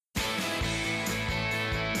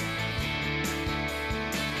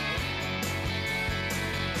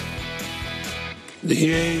The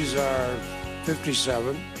yeas are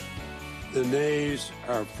 57. The nays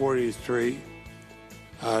are 43.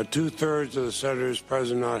 Two-thirds of the senators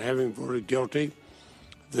present not having voted guilty.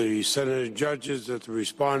 The Senate judges that the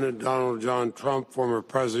respondent, Donald John Trump, former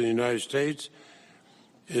President of the United States,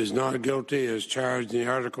 is not guilty as charged in the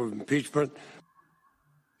article of impeachment.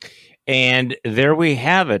 And there we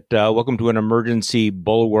have it. Welcome to an Emergency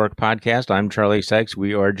Bulwark podcast. I'm Charlie Sykes.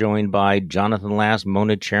 We are joined by Jonathan Last,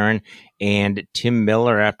 Mona Charen, and Tim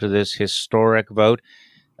Miller after this historic vote.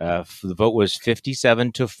 The vote was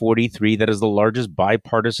 57-43. That is the largest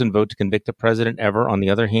bipartisan vote to convict the president ever. On the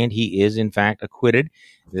other hand, he is, in fact, acquitted.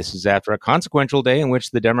 This is after a consequential day in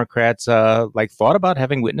which the Democrats thought about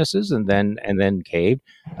having witnesses and then caved.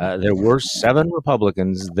 There were 7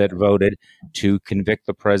 Republicans that voted to convict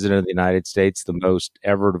the president of the United States, the most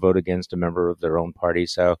ever to vote against a member of their own party.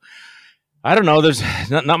 So I don't know. There's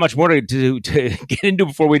not much more to get into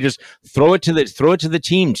before we just throw it to the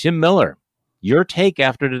team. Tim Miller, your take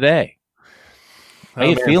after today. How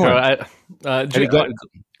you feeling? Have you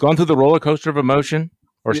gone through the roller coaster of emotion,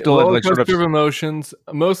 or still roller coaster of emotions?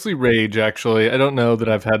 Mostly rage, actually. I don't know that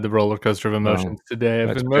I've had the roller coaster of emotions today.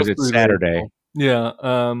 I've been mostly it's Saturday. Rageful. Yeah.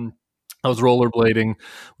 I was rollerblading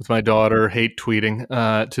with my daughter, hate tweeting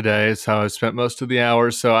today is how I spent most of the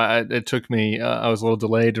hours. So it took me, I was a little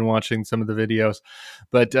delayed in watching some of the videos,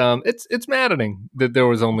 but it's maddening that there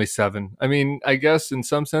was only 7. I mean, I guess in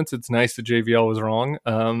some sense it's nice that JVL was wrong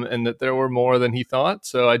and that there were more than he thought.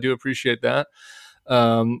 So I do appreciate that.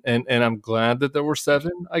 And I'm glad that there were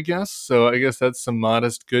 7, I guess. So I guess that's some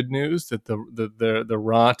modest good news that the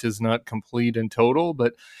rot is not complete and total,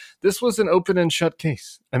 but this was an open and shut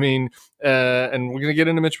case. I mean, and we're going to get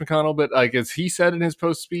into Mitch McConnell, but like as he said in his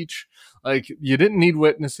post speech, like you didn't need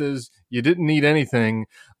witnesses, you didn't need anything.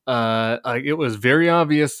 It was very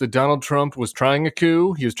obvious that Donald Trump was trying a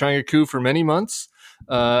coup. He was trying a coup for many months.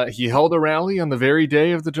 He held a rally on the very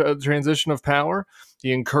day of the transition of power.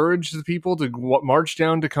 He encouraged the people to march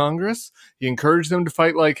down to Congress. He encouraged them to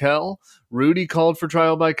fight like hell. Rudy called for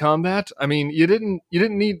trial by combat. I mean, you didn't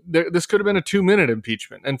need this. Could have been a 2-minute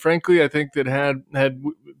impeachment. And frankly, I think that had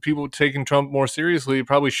people taken Trump more seriously, it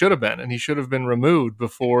probably should have been, and he should have been removed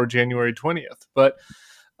before January 20th. But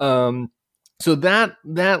so that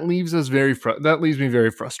leaves us that leaves me very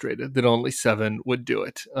frustrated that only 7 would do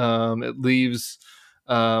it. It leaves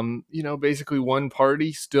basically one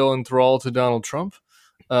party still enthralled to Donald Trump.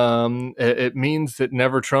 It means that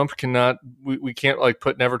Never Trump we can't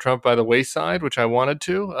put Never Trump by the wayside, which I wanted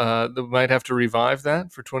to. They might have to revive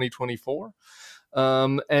that for 2024.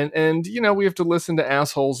 And we have to listen to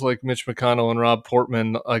assholes like Mitch McConnell and Rob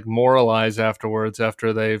Portman moralize afterwards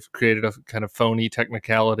after they've created a kind of phony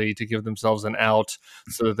technicality to give themselves an out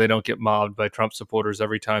so that they don't get mobbed by Trump supporters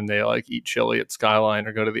every time they eat chili at Skyline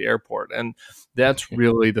or go to the airport. And that's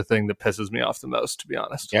really the thing that pisses me off the most, to be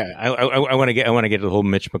honest. Yeah, I want to get to the whole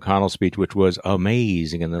Mitch McConnell speech, which was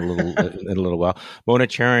amazing in a little while. Mona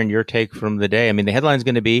Charen, your take from the day. I mean, the headline's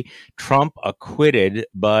going to be Trump acquitted,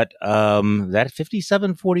 but that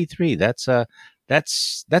 57-43.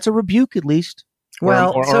 That's a rebuke, at least.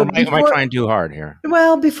 Well, or am I trying too hard here?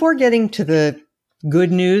 Well, before getting to the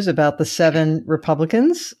good news about the 7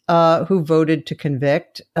 Republicans who voted to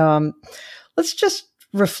convict, let's just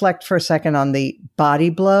reflect for a second on the body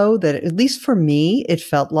blow that, at least for me, it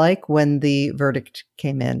felt like when the verdict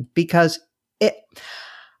came in. Because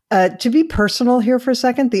to be personal here for a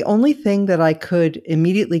second, the only thing that I could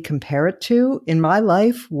immediately compare it to in my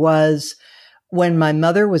life was when my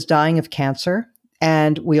mother was dying of cancer,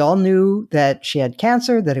 and we all knew that she had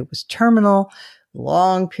cancer, that it was terminal,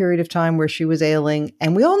 long period of time where she was ailing,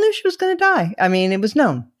 and we all knew she was going to die. I mean, it was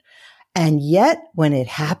known. And yet, when it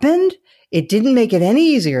happened, it didn't make it any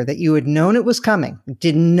easier that you had known it was coming. It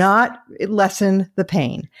did not lessen the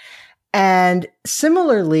pain. And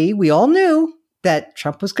similarly, we all knew that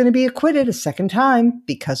Trump was going to be acquitted a second time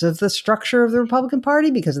because of the structure of the Republican Party,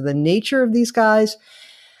 because of the nature of these guys.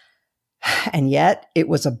 And yet it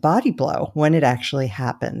was a body blow when it actually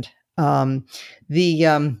happened. As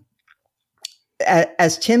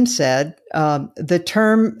Tim said, the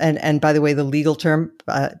term, and by the way, the legal term,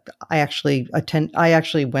 I actually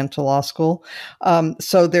went to law school.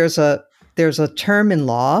 So there's a term in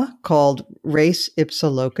law called res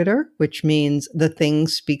ipsa loquitur, which means the thing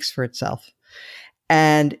speaks for itself.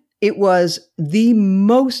 And it was the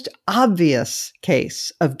most obvious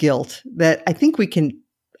case of guilt that I think we can,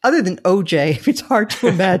 other than OJ, it's hard to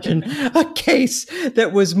imagine a case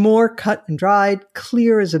that was more cut and dried,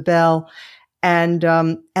 clear as a bell. And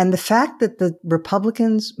the fact that the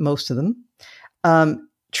Republicans, most of them,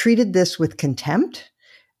 treated this with contempt,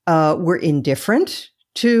 were indifferent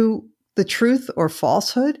to the truth or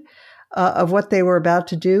falsehood of what they were about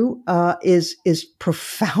to do is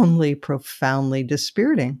profoundly, profoundly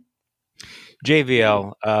dispiriting.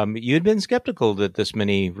 JVL, you'd been skeptical that this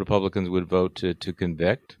many Republicans would vote to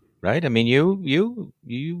convict, right? I mean, you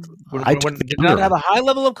did not have a high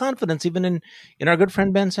level of confidence even in our good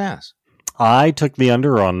friend Ben Sass. I took the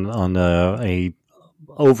under on a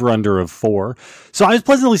over-under of 4. So I was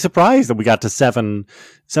pleasantly surprised that we got to seven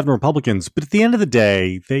Republicans. But at the end of the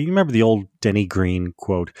day, you remember the old Denny Green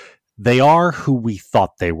quote, "They are who we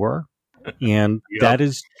thought they were." And that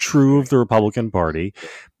is true of the Republican Party.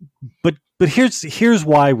 But here's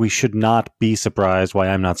why we should not be surprised, why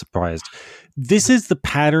I'm not surprised. This is the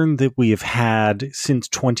pattern that we have had since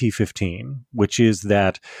 2015, which is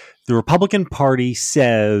that the Republican Party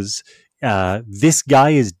says, this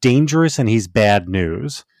guy is dangerous and he's bad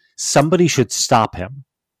news. Somebody should stop him.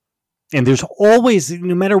 And there's always,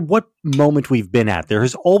 no matter what moment we've been at, there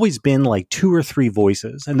has always been like 2 or 3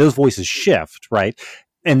 voices, and those voices shift, right?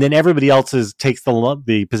 And then everybody else takes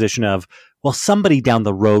the position of, well, somebody down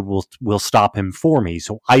the road will stop him for me,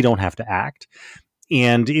 so I don't have to act.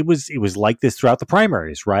 And it was like this throughout the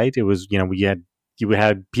primaries, right? It was, you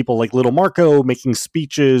had people like Little Marco making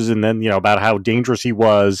speeches, and then about how dangerous he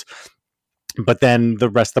was. But then the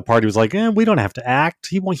rest of the party was like, we don't have to act.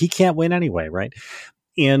 He can't win anyway, right?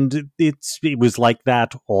 And it was like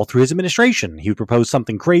that all through his administration. He would propose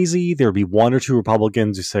something crazy. There would be 1 or 2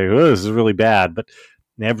 Republicans who say, oh, this is really bad. But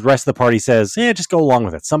the rest of the party says, just go along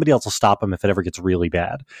with it. Somebody else will stop him if it ever gets really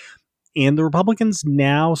bad. And the Republicans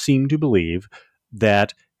now seem to believe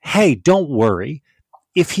that, hey, don't worry.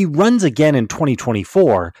 If he runs again in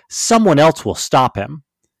 2024, someone else will stop him.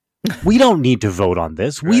 We don't need to vote on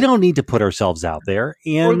this. Right. We don't need to put ourselves out there.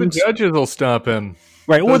 And or the judges will stop him.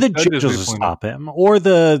 Right, or the judges will stop him. Or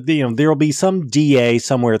there will be some DA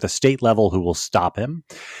somewhere at the state level who will stop him.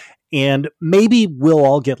 And maybe we'll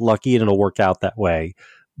all get lucky and it'll work out that way.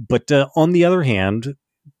 But on the other hand,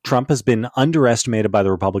 Trump has been underestimated by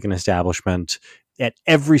the Republican establishment at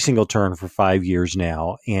every single turn for 5 years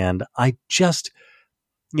now. And I just,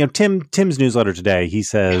 Tim's newsletter today, he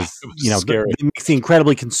says, he makes the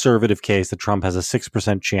incredibly conservative case that Trump has a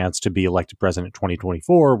 6% chance to be elected president in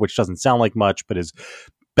 2024, which doesn't sound like much, but is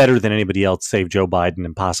better than anybody else save Joe Biden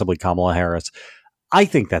and possibly Kamala Harris. I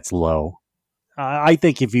think that's low. I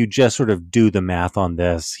think if you just sort of do the math on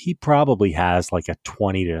this, he probably has like a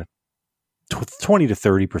 20 to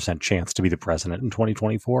 30% chance to be the president in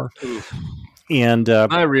 2024. Oof. And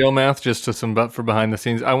my real math, just to some for behind the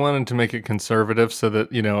scenes, I wanted to make it conservative so that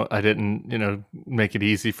I didn't make it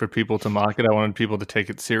easy for people to mock it. I wanted people to take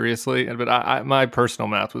it seriously, but my personal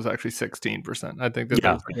math was actually 16%. I think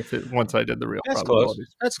that once I did the real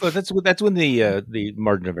probabilities. That's close. That's when the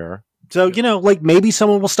margin of error. So maybe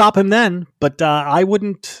someone will stop him then, but I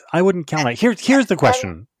wouldn't count on it. Here's the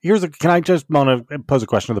question. Can I just want to pose a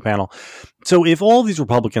question to the panel? So if all these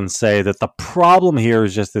Republicans say that the problem here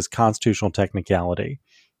is just this constitutional technicality,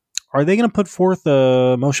 are they going to put forth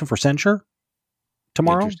a motion for censure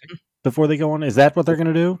tomorrow before they go on? Is that what they're going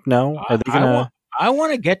to do? No? Are they going to? I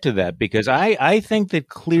want to get to that because I think that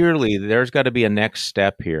clearly there's got to be a next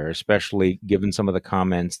step here, especially given some of the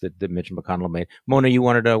comments that Mitch McConnell made. Mona, you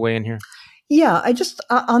wanted to weigh in here? Yeah, I just,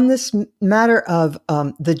 on this matter of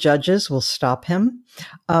the judges will stop him.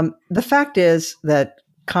 The fact is that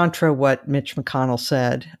contra what Mitch McConnell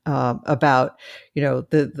said about,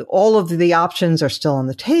 all of the options are still on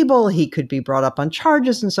the table. He could be brought up on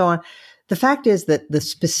charges and so on. The fact is that the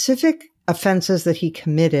specific offenses that he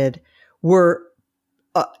committed were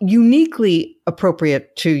uniquely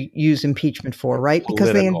appropriate to use impeachment for, right?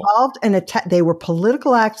 Because they involved an attack. They were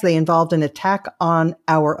political acts. They involved an attack on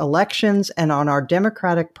our elections and on our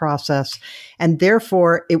democratic process. And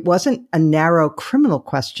therefore, it wasn't a narrow criminal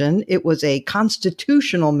question. It was a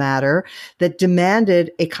constitutional matter that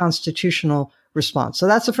demanded a constitutional response. So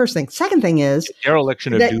that's the first thing. Second thing is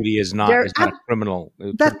dereliction of duty is not criminal.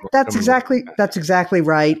 That's exactly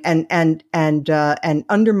right. And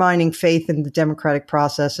undermining faith in the democratic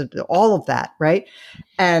process, all of that, right?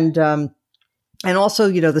 And also,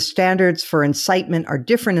 the standards for incitement are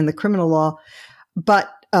different in the criminal law, but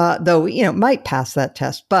though might pass that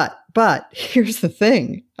test. But here's the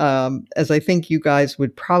thing, as I think you guys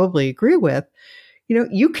would probably agree with.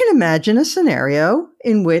 You can imagine a scenario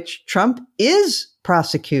in which Trump is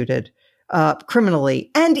prosecuted criminally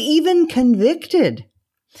and even convicted,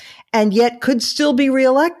 and yet could still be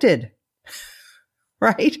reelected,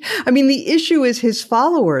 right? I mean, the issue is his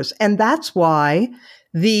followers, and that's why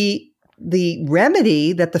the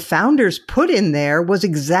remedy that the founders put in there was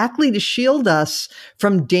exactly to shield us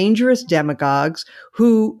from dangerous demagogues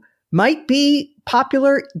who might be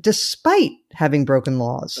popular despite having broken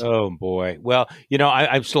laws. Oh, boy. Well,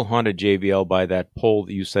 I'm still haunted, JVL, by that poll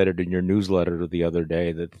that you cited in your newsletter the other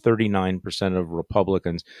day, that 39% of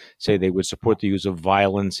Republicans say they would support the use of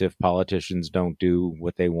violence if politicians don't do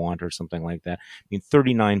what they want or something like that. I mean,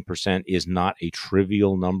 39% is not a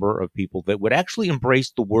trivial number of people that would actually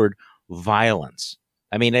embrace the word violence.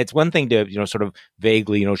 I mean, it's one thing to, sort of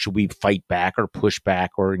vaguely, should we fight back or push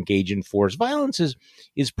back or engage in force? Violence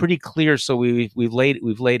is pretty clear. So we've laid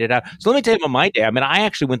it out. So let me tell you about my day. I mean, I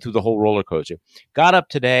actually went through the whole roller coaster. Got up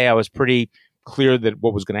today. I was pretty clear that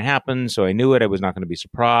what was going to happen. So I knew it. I was not going to be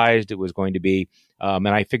surprised. It was going to be, and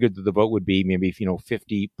I figured that the vote would be maybe,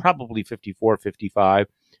 50, probably 54, 55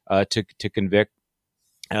 to convict.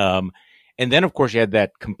 And then, of course, you had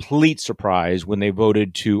that complete surprise when they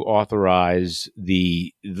voted to authorize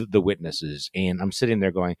the witnesses. And I'm sitting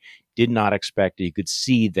there going, did not expect it. You could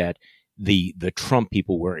see that the Trump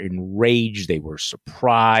people were enraged. They were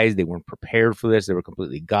surprised. They weren't prepared for this. They were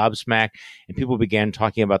completely gobsmacked. And people began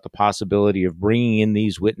talking about the possibility of bringing in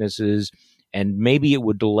these witnesses. And maybe it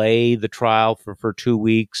would delay the trial for 2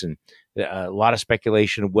 weeks. And a lot of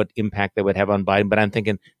speculation of what impact that would have on Biden. But I'm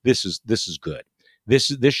thinking this is good.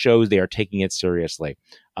 This shows they are taking it seriously.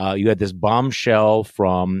 You had this bombshell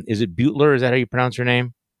from, is it Butler? Is that how you pronounce her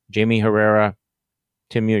name? Jamie Herrera.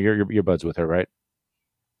 Tim, you're buds with her, right?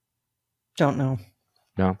 Don't know.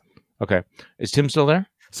 No? Okay. Is Tim still there?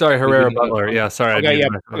 Sorry, Herrera Butler. Yeah, sorry. Okay,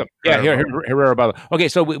 Herrera Butler. Okay,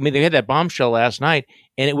 so they had that bombshell last night,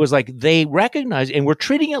 and it was like they recognized, and we're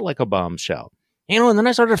treating it like a bombshell. And then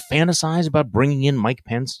I started to fantasize about bringing in Mike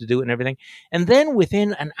Pence to do it and everything. And then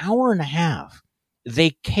within an hour and a half,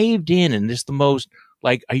 they caved in, and this the most,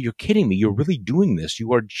 like, are you kidding me? You're really doing this.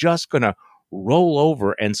 You are just going to roll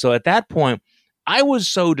over. And so at that point, I was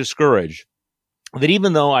so discouraged that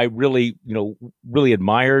even though I really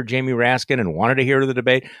admired Jamie Raskin and wanted to hear the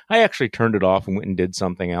debate, I actually turned it off and went and did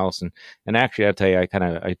something else. And actually, I'll tell you,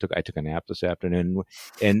 I took a nap this afternoon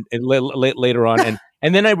and later on,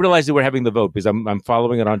 and then I realized they were having the vote because I'm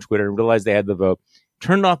following it on Twitter and realized they had the vote.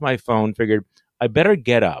 Turned off my phone, figured I better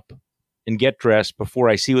get up and get dressed before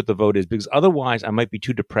I see what the vote is, because otherwise I might be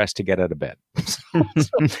too depressed to get out of bed.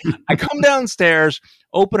 So I come downstairs,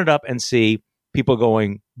 open it up, and see people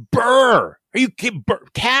going, Burr! Are you kidding?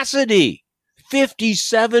 Cassidy!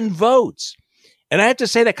 57 votes. And I have to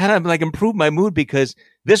say that kind of like improved my mood, because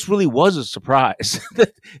this really was a surprise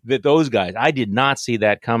that those guys, I did not see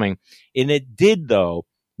that coming. And it did, though,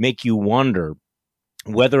 make you wonder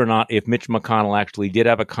whether or not, if Mitch McConnell actually did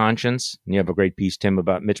have a conscience, and you have a great piece, Tim,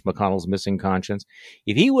 about Mitch McConnell's missing conscience,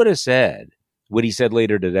 if he would have said what he said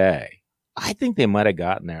later today, I think they might have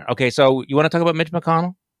gotten there. Okay, so you want to talk about Mitch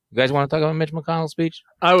McConnell? You guys want to talk about Mitch McConnell's speech?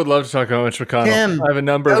 I would love to talk about Mitch McConnell. Tim. I have a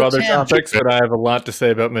number of other topics, but I have a lot to say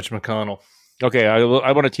about Mitch McConnell. Okay, I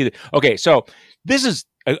want to tell you. Okay, so this is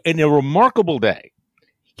a remarkable day.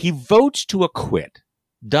 He votes to acquit.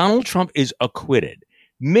 Donald Trump is acquitted.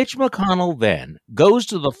 Mitch McConnell then goes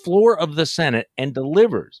to the floor of the Senate and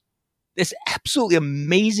delivers this absolutely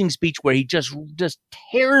amazing speech where he just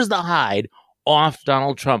tears the hide off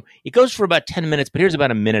Donald Trump. It goes for about 10 minutes, but here's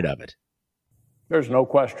about a minute of it. There's no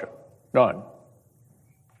question, none,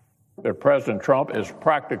 that President Trump is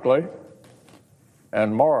practically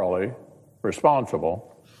and morally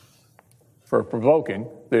responsible for provoking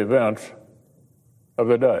the events of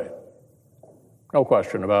the day. No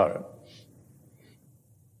question about it.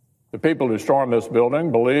 The people who stormed this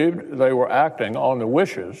building believed they were acting on the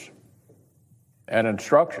wishes and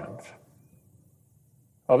instructions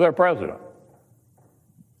of their president.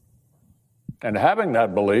 And having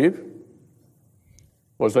that belief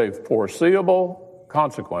was a foreseeable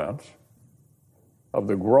consequence of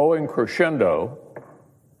the growing crescendo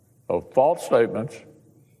of false statements,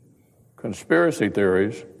 conspiracy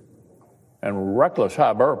theories, and reckless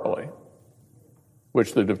hyperbole,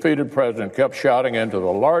 which the defeated president kept shouting into the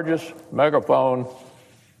largest megaphone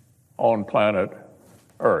on planet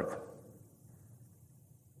Earth.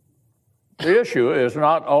 The issue is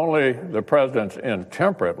not only the president's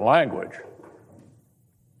intemperate language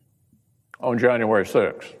on January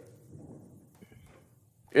 6th.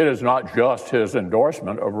 It is not just his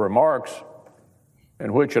endorsement of remarks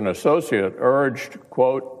in which an associate urged,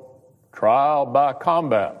 quote, trial by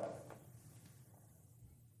combat.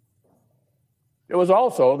 It was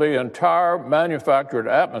also the entire manufactured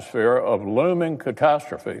atmosphere of looming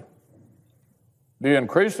catastrophe, the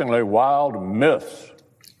increasingly wild myths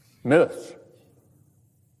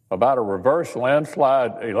about a reverse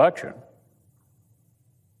landslide election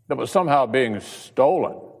that was somehow being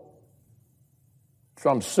stolen,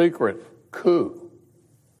 some secret coup.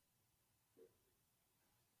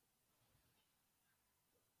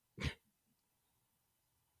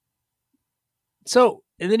 So,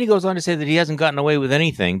 and then he goes on to say that he hasn't gotten away with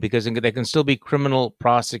anything because there can still be criminal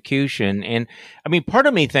prosecution. And I mean, part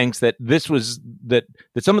of me thinks that this was that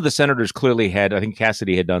some of the senators clearly had, I think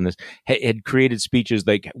Cassidy had done this, had created speeches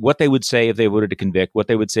like what they would say if they voted to convict, what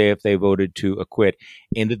they would say if they voted to acquit.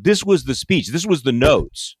 And that this was the speech, this was the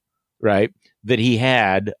notes, right, that he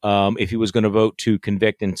had if he was going to vote to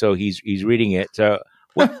convict. And so he's reading it. So,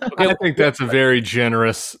 okay, I think that's a very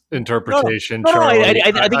generous interpretation, no, Charlie. I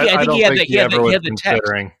think he had the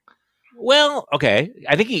text. Well, okay.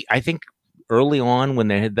 I think early on when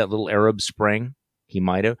they had that little Arab Spring, he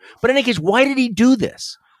might have. But in any case, why did he do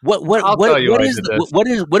this? What is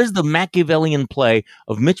the Machiavellian play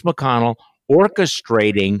of Mitch McConnell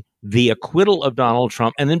orchestrating the acquittal of Donald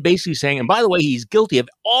Trump and then basically saying, and by the way, he's guilty of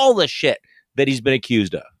all the shit that he's been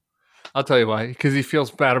accused of? I'll tell you why. Because he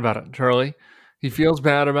feels bad about it, Charlie. He feels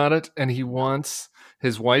bad about it, and he wants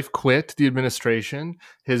his wife quit the administration.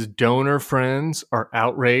 His donor friends are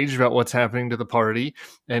outraged about what's happening to the party,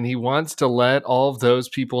 and he wants to let all of those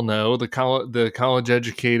people know, the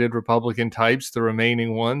college-educated Republican types, the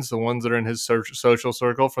remaining ones, the ones that are in his social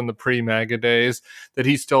circle from the pre-MAGA days, that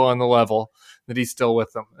he's still on the level, that he's still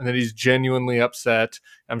with them, and that he's genuinely upset.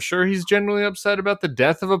 I'm sure he's genuinely upset about the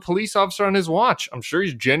death of a police officer on his watch. I'm sure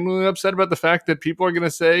he's genuinely upset about the fact that people are going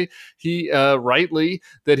to say rightly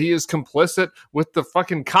that he is complicit with the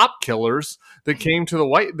fucking cop killers that came to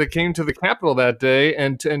the Capitol that day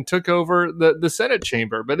and took over the Senate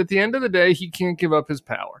chamber. But at the end of the day, he can't give up his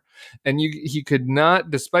power, and he could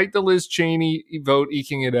not, despite the Liz Cheney vote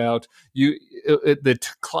eking it out. The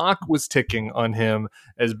clock was ticking on him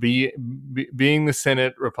as being the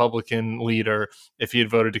Senate Republican leader if he had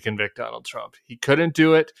voted to convict Donald Trump. He couldn't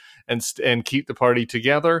do it and keep the party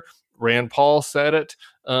together. Rand Paul said it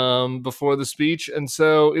before the speech, and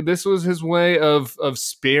so this was his way of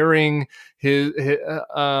sparing his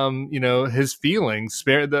feelings,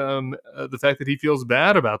 spare the fact that he feels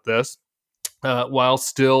bad about this, while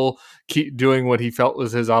still keep doing what he felt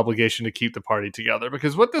was his obligation to keep the party together.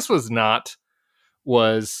 Because what this was not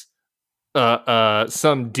was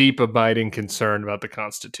some deep abiding concern about the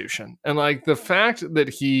Constitution. And like the fact that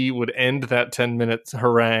he would end that 10-minute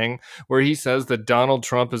harangue where he says that Donald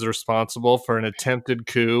Trump is responsible for an attempted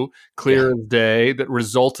coup, clear as day, that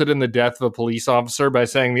resulted in the death of a police officer, by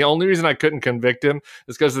saying the only reason I couldn't convict him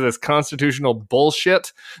is because of this constitutional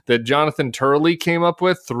bullshit that Jonathan Turley came up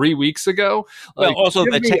with 3 weeks ago. Well, also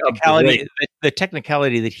the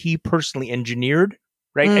technicality that he personally engineered.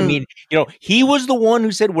 Right. I mean, he was the one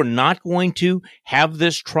who said we're not going to have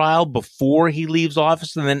this trial before he leaves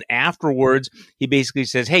office. And then afterwards, he basically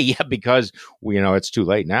says, hey, yeah, because, it's too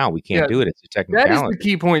late now. We can't do it. It's a technicality. That is the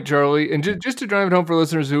key point, Charlie. And just to drive it home for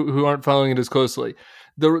listeners who aren't following it as closely,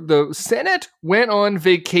 the Senate went on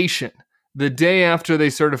vacation the day after they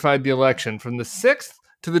certified the election. From the 6th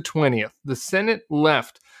to the 20th, the Senate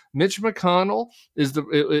left. Mitch McConnell is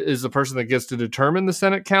the person that gets to determine the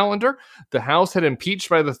Senate calendar. The House had impeached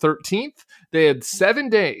by the 13th. They had 7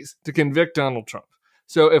 days to convict Donald Trump.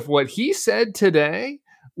 So if what he said today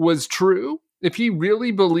was true, if he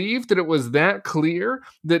really believed that it was that clear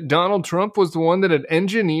that Donald Trump was the one that had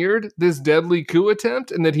engineered this deadly coup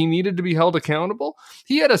attempt and that he needed to be held accountable,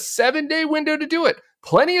 he had a 7-day window to do it.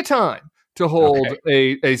 Plenty of time to hold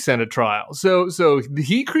a Senate trial. So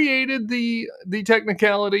he created the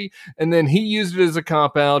technicality, and then he used it as a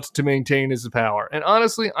cop-out to maintain his power. And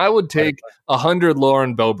honestly, I would take 100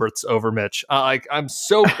 Lauren Boeberts over Mitch. I'm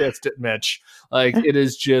so pissed at Mitch. It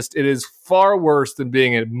is far worse than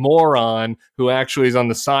being a moron who actually is on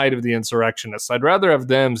the side of the insurrectionists. I'd rather have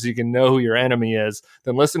them so you can know who your enemy is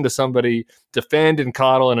than listen to somebody defend and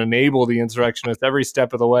coddle and enable the insurrectionists every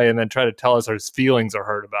step of the way and then try to tell us his feelings are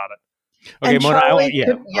hurt about it. Okay, and Mona, Charlie,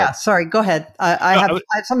 sorry, go ahead. I have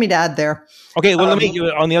something to add there. Okay, well, let me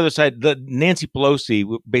on the other side. Nancy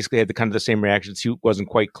Pelosi basically had the same reaction. She wasn't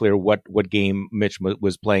quite clear what game Mitch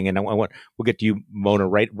was playing, and we'll get to you, Mona,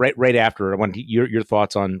 right after. I want your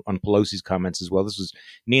thoughts on Pelosi's comments as well. This was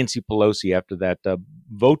Nancy Pelosi after that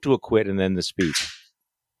vote to acquit, and then the speech.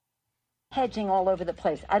 Hedging all over the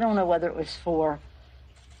place. I don't know whether it was for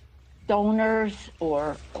donors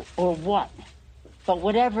or what. But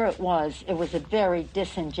whatever it was a very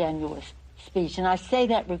disingenuous speech. And I say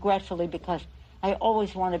that regretfully because I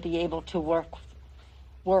always want to be able to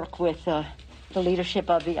work with the leadership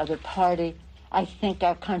of the other party. I think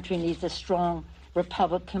our country needs a strong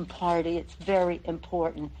Republican Party. It's very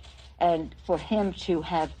important. And for him to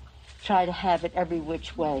try to have it every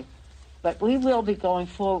which way. But we will be going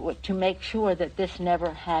forward to make sure that this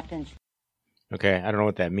never happens. Okay, I don't know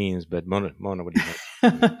what that means, but Mona, what do you think?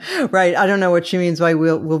 Right. I don't know what she means by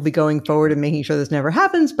we'll be going forward and making sure this never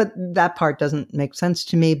happens, but that part doesn't make sense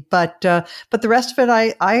to me. But the rest of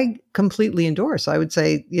it, I completely endorse. I would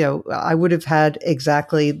say, I would have had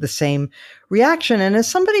exactly the same reaction. And as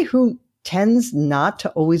somebody who tends not to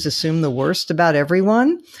always assume the worst about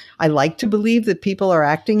everyone, I like to believe that people are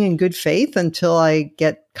acting in good faith until I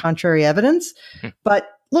get contrary evidence. But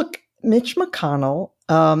look, Mitch McConnell,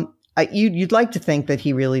 you'd like to think that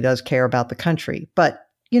he really does care about the country, but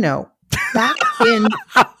back in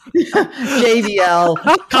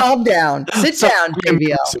JVL, calm down, sit down,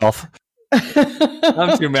 JVL.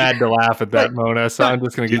 I'm too mad to laugh at that, Mona, so I'm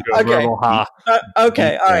just going to give you a verbal ha.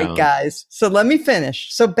 Okay, all right, guys. So let me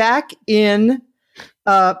finish. So back in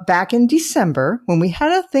December, when we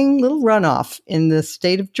had a little runoff in the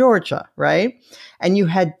state of Georgia, right? And you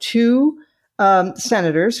had two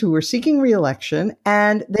senators who were seeking re-election,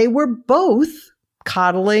 and they were both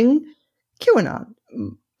coddling QAnon.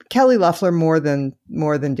 Kelly Loeffler more than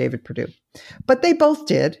David Perdue, but they both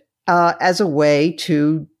did as a way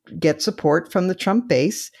to get support from the Trump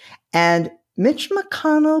base. And Mitch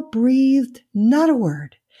McConnell breathed not a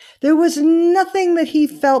word. There was nothing that he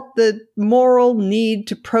felt the moral need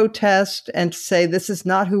to protest and to say, this is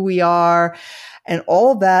not who we are. And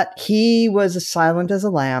all that, he was as silent as a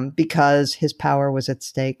lamb because his power was at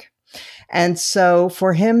stake. And so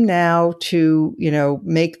for him now to,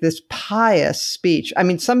 make this pious speech, I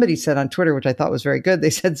mean, somebody said on Twitter, which I thought was very good, they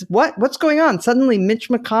said, what's going on? Suddenly Mitch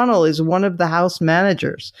McConnell is one of the House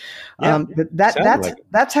managers. Yeah,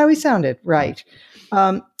 that's how he sounded. Right.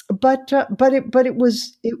 But it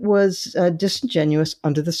was disingenuous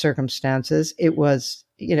under the circumstances. It was,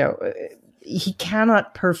 he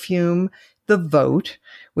cannot perfume the vote,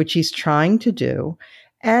 which he's trying to do.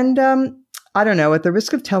 And, I don't know, at the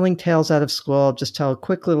risk of telling tales out of school, I'll just tell a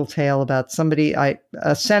quick little tale about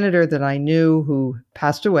a senator that I knew who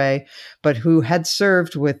passed away, but who had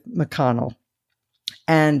served with McConnell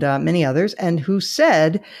and many others, and who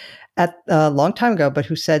said a long time ago, but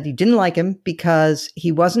who said he didn't like him because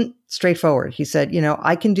he wasn't straightforward. He said,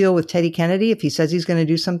 I can deal with Teddy Kennedy. If he says he's going to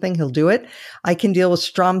do something, he'll do it. I can deal with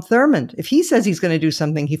Strom Thurmond. If he says he's going to do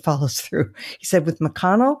something, he follows through. He said, with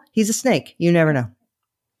McConnell, he's a snake. You never know.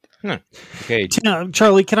 Okay,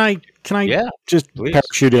 Charlie, can I just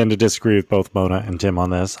parachute in to disagree with both Mona and Tim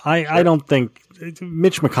on this? I don't think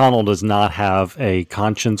Mitch McConnell does not have a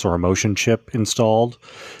conscience or emotion chip installed.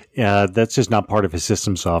 That's just not part of his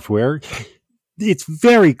system software. It's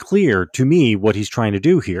very clear to me what he's trying to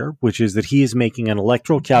do here, which is that he is making an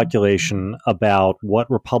electoral calculation about what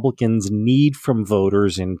Republicans need from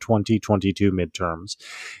voters in 2022 midterms.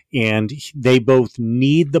 And they both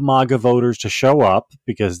need the MAGA voters to show up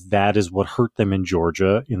because that is what hurt them in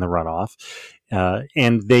Georgia in the runoff.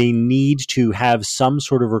 And they need to have some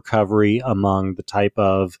sort of recovery among the type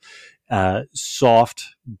of soft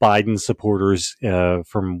Biden supporters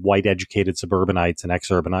from white educated suburbanites and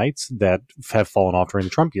ex-urbanites that have fallen off during the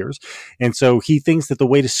Trump years. And so he thinks that the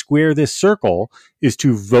way to square this circle is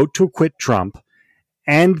to vote to acquit Trump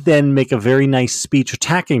and then make a very nice speech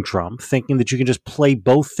attacking Trump, thinking that you can just play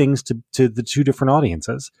both things to the two different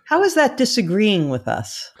audiences. How is that disagreeing with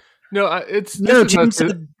us? No,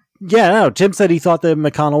 Tim said he thought that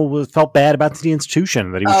McConnell felt bad about the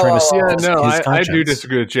institution, that he was trying to his conscience. I do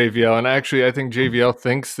disagree with JVL, and actually I think JVL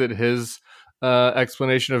thinks that his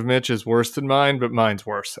explanation of Mitch is worse than mine, but mine's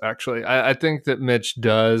worse, actually. I think that Mitch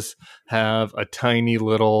does have a tiny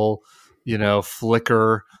little,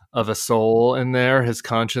 flicker of a soul in there. His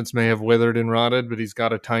conscience may have withered and rotted, but he's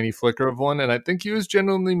got a tiny flicker of one, and I think he was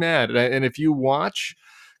genuinely mad. And if you watch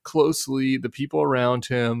closely the people around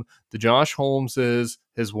him, the Josh Holmeses,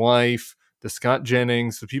 his wife, the Scott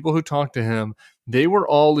Jennings, the people who talked to him, they were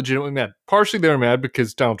all legitimately mad. Partially they were mad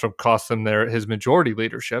because Donald Trump cost them his majority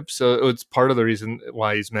leadership. So it's part of the reason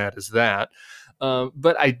why he's mad is that.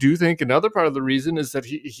 But I do think another part of the reason is that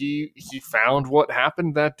he found what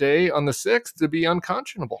happened that day on the 6th to be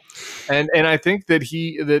unconscionable. And I think that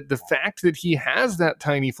the fact that he has that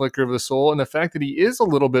tiny flicker of the soul and the fact that he is a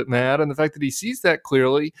little bit mad and the fact that he sees that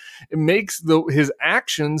clearly, it makes his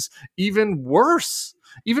actions even worse.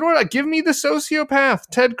 Even when give me the sociopath,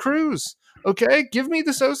 Ted Cruz. Okay, give me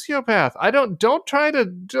the sociopath. Don't try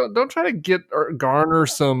to get or garner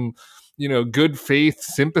some good faith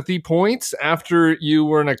sympathy points after you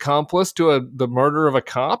were an accomplice to the murder of a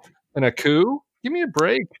cop and a coup. Give me a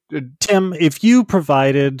break. Tim, if you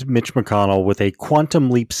provided Mitch McConnell with a quantum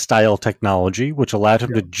leap style technology, which allowed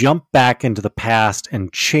him to jump back into the past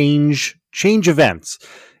and change events,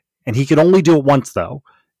 and he could only do it once though,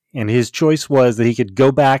 and his choice was that he could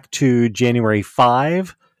go back to January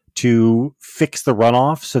 5, to fix the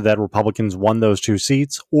runoff so that Republicans won those 2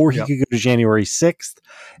 seats, or he Yep. could go to January 6th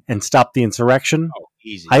and stop the insurrection. Oh,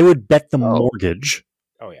 easy. I would bet the Oh. mortgage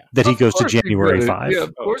Oh, yeah. that he Of goes to course he'd January go to- 5. Yeah,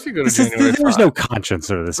 of course he go to This is- January 5. there's no conscience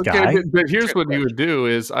to this Okay, guy. but here's what he would do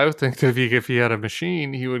is I would think that if he had a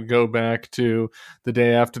machine, he would go back to the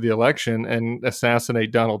day after the election and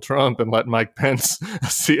assassinate Donald Trump and let Mike Pence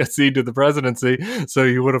accede to the presidency. So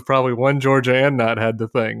you would have probably won Georgia and not had the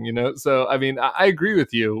thing, you know? So, I mean, I agree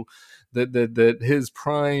with you that his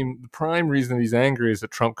prime reason that he's angry is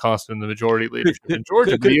that Trump cost him the majority leadership in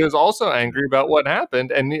Georgia. But he is also angry about what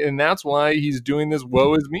happened, and that's why he's doing this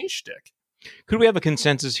woe is me shtick. Could we have a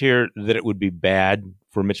consensus here that it would be bad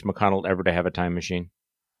for Mitch McConnell ever to have a time machine?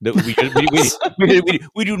 That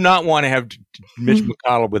we do not want to have Mitch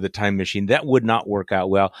McConnell with a time machine. That would not work out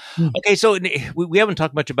well. Okay, so we haven't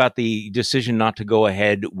talked much about the decision not to go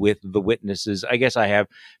ahead with the witnesses. I guess I have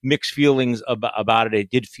mixed feelings about it. It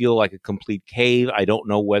did feel like a complete cave. I don't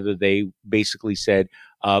know whether they basically said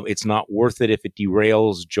it's not worth it if it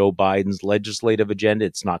derails Joe Biden's legislative agenda.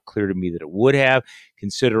 It's not clear to me that it would have,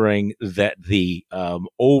 considering that the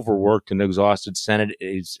overworked and exhausted Senate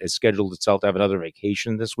has scheduled itself to have another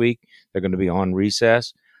vacation this week. They're going to be on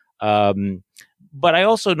recess. But I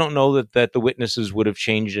also don't know that the witnesses would have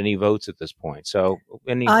changed any votes at this point. So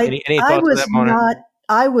any thoughts on that, Mona?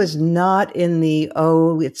 I was not in the,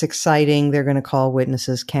 it's exciting, they're going to call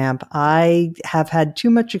witnesses camp. I have had too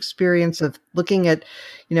much experience of looking at,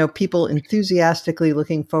 people enthusiastically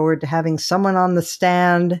looking forward to having someone on the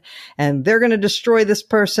stand and they're going to destroy this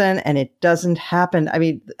person, and it doesn't happen. I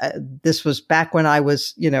mean, this was back when I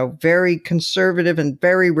was, very conservative and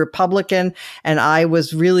very Republican, and I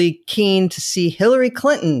was really keen to see Hillary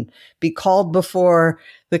Clinton be called before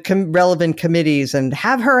the relevant committees and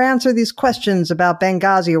have her answer these questions about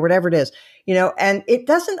Benghazi or whatever it is, and it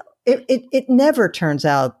doesn't, it never turns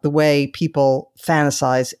out the way people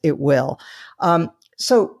fantasize it will.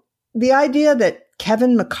 So the idea that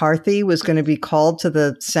Kevin McCarthy was going to be called to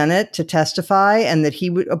the Senate to testify, and that he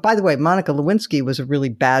would, by the way, Monica Lewinsky was a really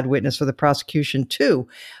bad witness for the prosecution too,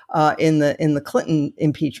 in the Clinton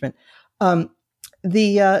impeachment.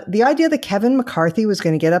 The idea that Kevin McCarthy was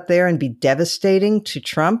going to get up there and be devastating to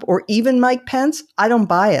Trump or even Mike Pence, I don't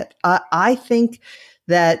buy it. I think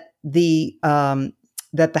that the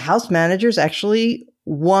House managers actually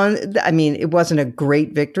won. I mean, it wasn't a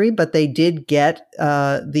great victory, but they did get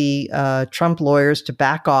the Trump lawyers to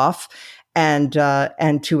back off and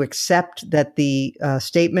to accept that the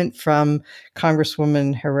statement from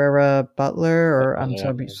Congresswoman Herrera Butler, or I'm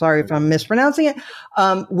sorry if I'm mispronouncing it,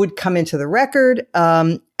 would come into the record,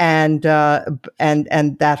 and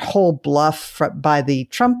that whole bluff by the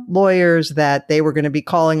Trump lawyers that they were going to be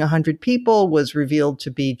calling 100 people was revealed to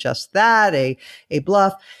be just that, a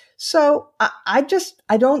bluff. So I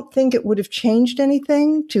don't think it would have changed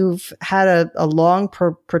anything to have had a long,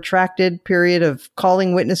 protracted period of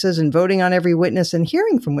calling witnesses and voting on every witness and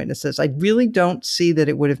hearing from witnesses. I really don't see that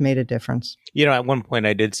it would have made a difference. At one point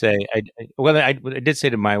I did say, I did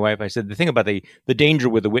say to my wife, I said, the thing about the danger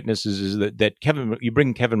with the witnesses is that you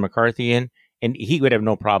bring Kevin McCarthy in and he would have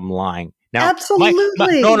no problem lying. Now,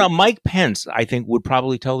 absolutely. Mike Pence, I think, would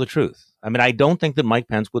probably tell the truth. I mean, I don't think that Mike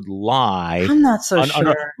Pence would lie. I'm not so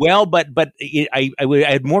sure. I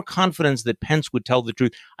had more confidence that Pence would tell the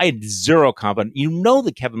truth. I had zero confidence.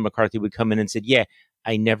 That Kevin McCarthy would come in and said, "Yeah,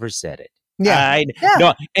 I never said it." Yeah.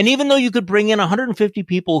 No, and even though you could bring in 150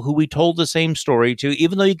 people who we told the same story to,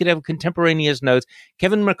 even though you could have contemporaneous notes,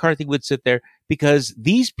 Kevin McCarthy would sit there because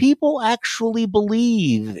these people actually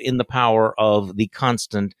believe in the power of the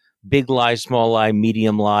constant big lie, small lie,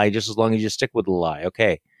 medium lie, just as long as you stick with the lie.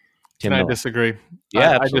 Okay. Can I disagree?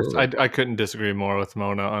 Yeah, I couldn't disagree more with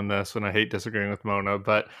Mona on this, and I hate disagreeing with Mona.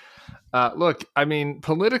 But look, I mean,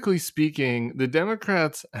 politically speaking, the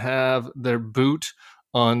Democrats have their boot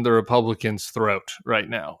on the Republicans' throat right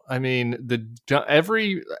now. I mean,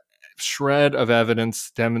 every shred of evidence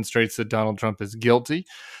demonstrates that Donald Trump is guilty.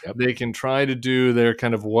 Yep. They can try to do their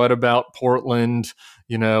kind of what about Portland,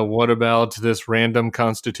 what about this random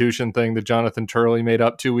Constitution thing that Jonathan Turley made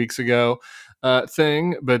up 2 weeks ago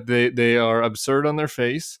thing, but they are absurd on their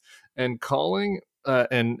face and calling.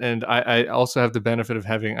 And I also have the benefit of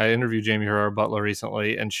I interviewed Jamie Herrera Butler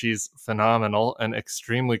recently, and she's phenomenal and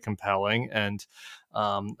extremely compelling and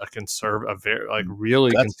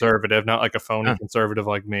really conservative, not like a phony conservative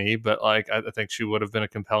like me, but like I think she would have been a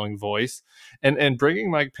compelling voice. And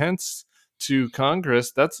bringing Mike Pence to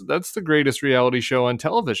Congress, that's the greatest reality show on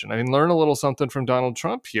television. I mean, learn a little something from Donald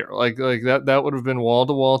Trump here. Like that would have been wall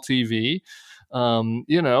to wall TV.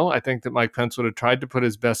 I think that Mike Pence would have tried to put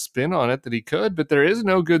his best spin on it that he could, but there is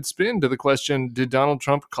no good spin to the question: did Donald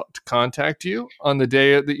Trump contact you on the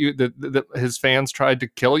day that his fans tried to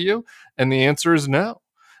kill you? And the answer is no.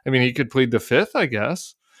 I mean, he could plead the fifth, I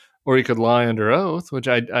guess, or he could lie under oath, which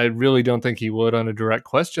I really don't think he would on a direct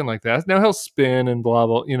question like that. Now he'll spin and blah,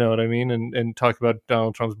 blah, you know what I mean? And talk about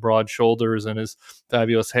Donald Trump's broad shoulders and his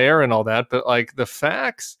fabulous hair and all that. But like the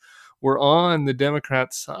facts were on the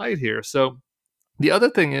Democrats' side here. So the other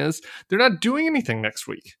thing is they're not doing anything next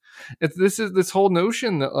week. This whole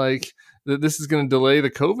notion that like that this is going to delay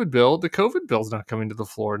the COVID bill. The COVID bill's not coming to the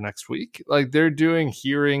floor next week. Like they're doing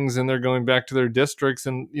hearings and they're going back to their districts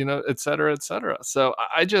and et cetera, et cetera. So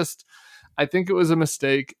I think it was a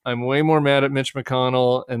mistake. I'm way more mad at Mitch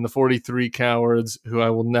McConnell and the 43 cowards who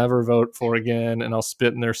I will never vote for again, and I'll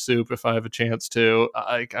spit in their soup if I have a chance to.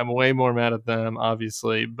 I'm way more mad at them,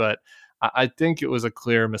 obviously, but I think it was a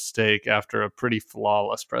clear mistake after a pretty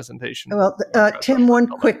flawless presentation. Well, Tim, one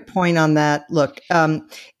quick point on that. Look,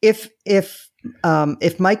 if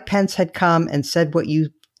Mike Pence had come and said what you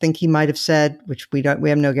think he might have said, which we have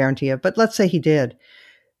no guarantee of, but let's say he did,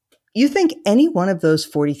 you think any one of those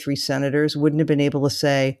 43 senators wouldn't have been able to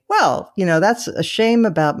say, well, that's a shame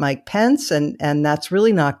about Mike Pence and that's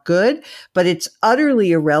really not good, but it's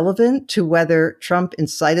utterly irrelevant to whether Trump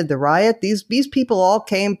incited the riot. These people all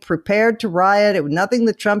came prepared to riot. It was nothing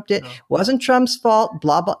that Trump did. It wasn't Trump's fault,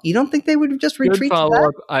 blah, blah. You don't think they would have just retreated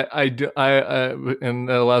to that? And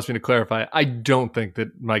that allows me to clarify. I don't think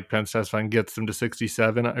that Mike Pence testifying gets them to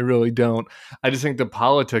 67. I really don't. I just think the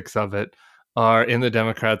politics of it are in the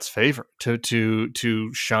Democrats' favor to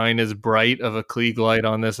shine as bright of a Klieg light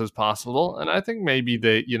on this as possible. And I think maybe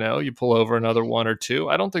you pull over another one or two.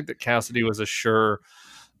 I don't think that Cassidy was a sure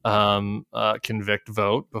convict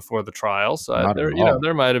vote before the trial. So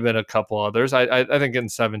there might have been a couple others. I think getting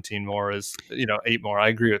 17 more is 8 more. I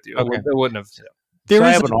agree with you. Okay. It wouldn't have. So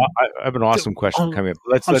I have an awesome question coming up.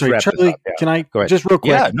 Let's sorry, wrap Charlie, this up. Yeah. Can I go ahead? Just real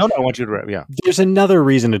quick? Yeah, no, I want you to wrap. Yeah. There's another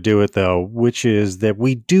reason to do it though, which is that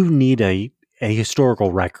we do need a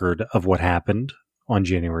historical record of what happened on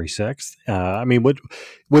January 6th. I mean, what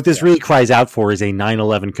this really cries out for is a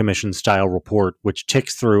 9/11 Commission style report, which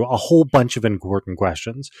ticks through a whole bunch of important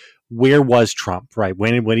questions. Where was Trump? Right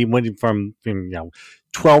when he went from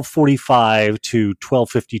 1245 to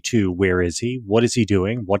 1252, where is he? What is he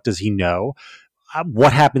doing? What does he know?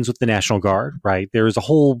 What happens with the National Guard, right? There is a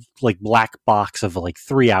whole black box of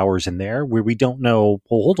 3 hours in there where we don't know,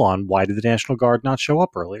 well, hold on, why did the National Guard not show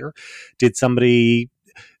up earlier? Did somebody,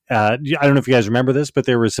 I don't know if you guys remember this, but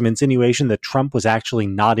there was some insinuation that Trump was actually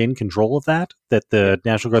not in control of that the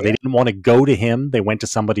National Guard, they didn't want to go to him. They went to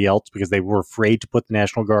somebody else because they were afraid to put the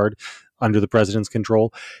National Guard under the president's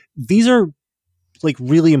control. These are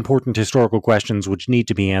really important historical questions which need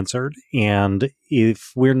to be answered. And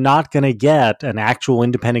if we're not going to get an actual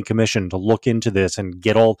independent commission to look into this and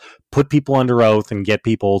put people under oath and get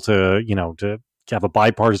people to have a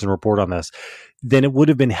bipartisan report on this, then it would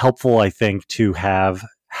have been helpful, I think, to have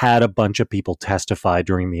had a bunch of people testify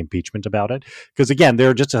during the impeachment about it. Because again,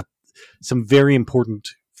 there are just some very important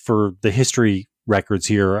for the history records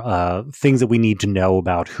here, things that we need to know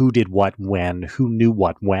about who did what when, who knew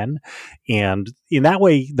what when. And in that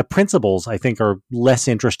way, the principles, I think, are less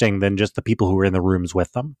interesting than just the people who were in the rooms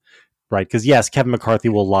with them, right? Because yes, Kevin McCarthy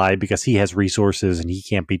will lie because he has resources and he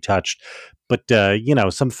can't be touched. But,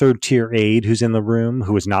 some third tier aide who's in the room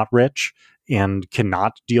who is not rich and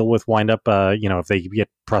cannot deal with wind up, if they get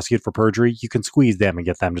prosecuted for perjury, you can squeeze them and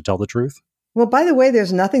get them to tell the truth. Well, by the way,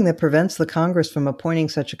 there's nothing that prevents the Congress from appointing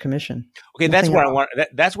such a commission. Okay, that's where I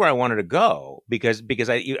wanted to go because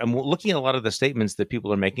I'm looking at a lot of the statements that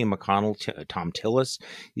people are making. McConnell, Tom Tillis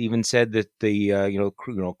even said that the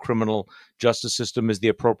criminal justice system is the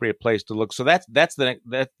appropriate place to look. So that's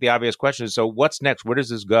the obvious question. So what's next? Where does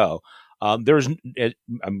this go? I'm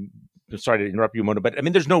sorry to interrupt you, Mona, but I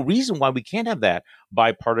mean, there's no reason why we can't have that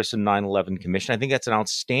bipartisan 9/11 commission. I think that's an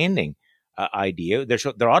outstanding idea.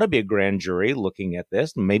 There ought to be a grand jury looking at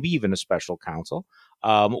this, maybe even a special counsel.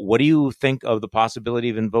 What do you think of the possibility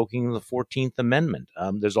of invoking the 14th Amendment?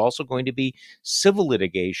 There's also going to be civil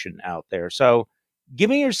litigation out there. So give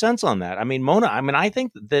me your sense on that. I mean, Mona, I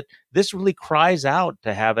think that this really cries out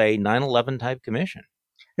to have a 9/11 type commission.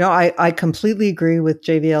 No, I completely agree with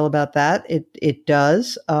JVL about that. It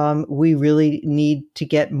does. We really need to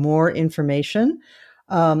get more information.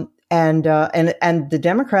 And the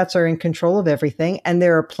Democrats are in control of everything. And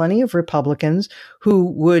there are plenty of Republicans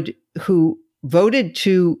who voted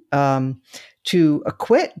to to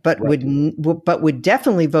acquit, but Right. would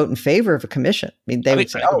definitely vote in favor of a commission. I mean, they would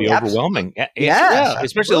say, that could "Oh, be overwhelming. yes,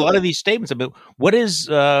 Especially a lot absolutely. of these statements. I mean, what is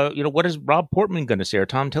what is Rob Portman going to say or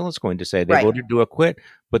Tom Tillis going to say? They Right. voted to acquit,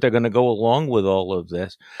 but they're going to go along with all of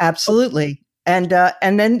this. Absolutely." And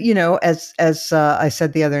then, as I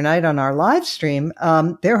said the other night on our live stream,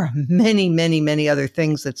 there are many, many, many other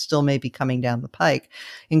things that still may be coming down the pike,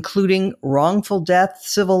 including wrongful death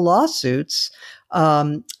civil lawsuits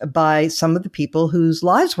by some of the people whose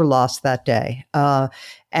lives were lost that day,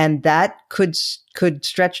 and that could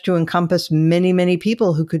stretch to encompass many, many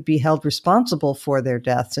people who could be held responsible for their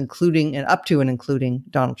deaths, including and up to and including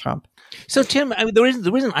Donald Trump. So, Tim, I mean,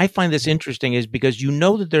 the reason I find this interesting is because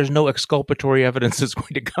that there's no exculpatory evidence that's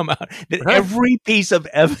going to come out. That every piece of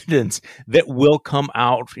evidence that will come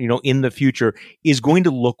out, in the future is going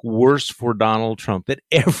to look worse for Donald Trump. That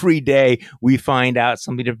every day we find out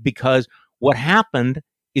something because what happened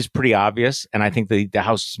is pretty obvious. And I think the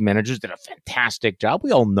House managers did a fantastic job.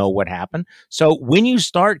 We all know what happened. So when you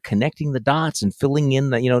start connecting the dots and filling in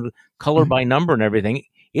the color by number and everything,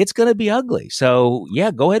 it's going to be ugly. So, yeah,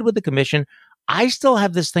 go ahead with the commission. I still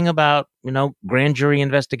have this thing about, grand jury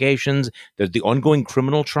investigations. There's the ongoing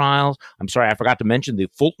criminal trials. I'm sorry, I forgot to mention the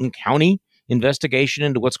Fulton County investigation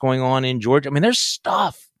into what's going on in Georgia. I mean, there's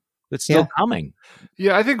stuff that's still coming.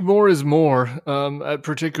 Yeah, I think more is more,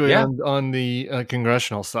 particularly on the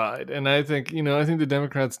congressional side. And I think, I think the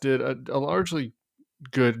Democrats did a largely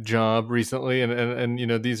good job recently.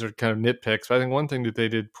 And these are kind of nitpicks. But I think one thing that they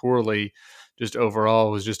did poorly just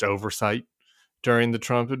overall was just oversight during the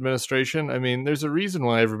Trump administration. I mean, there's a reason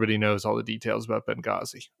why everybody knows all the details about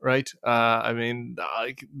Benghazi, right?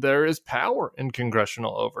 There is power in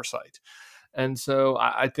congressional oversight. And so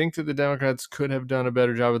I think that the Democrats could have done a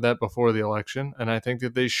better job of that before the election. And I think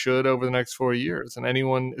that they should over the next 4 years. And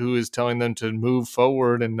anyone who is telling them to move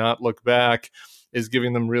forward and not look back is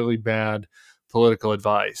giving them really bad political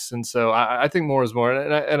advice. And so I think more is more.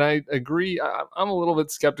 And I agree. I'm a little bit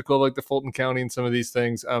skeptical of like the Fulton County and some of these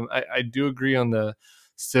things. I do agree on the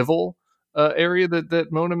civil area that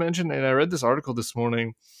Mona mentioned. And I read this article this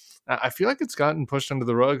morning. I feel like it's gotten pushed under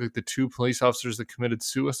the rug, like the 2 police officers that committed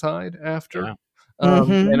suicide after. Yeah.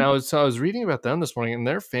 And I was reading about them this morning, and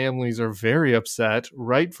their families are very upset,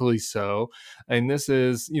 rightfully so. And this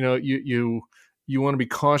is, you want to be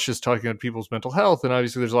cautious talking about people's mental health, and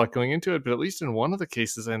obviously there's a lot going into it. But at least in one of the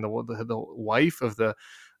cases, and the wife of the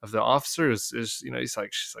officer is he's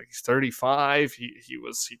 35.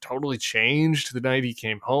 He totally changed the night he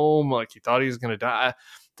came home. Like he thought he was going to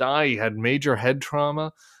die. He had major head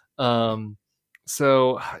trauma.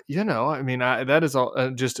 So I mean, that is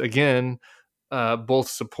all just again, both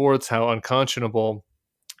supports how unconscionable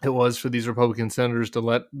it was for these Republican senators to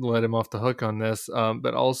let him off the hook on this,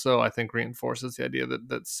 but also I think reinforces the idea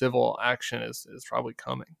that civil action is probably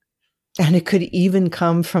coming. And it could even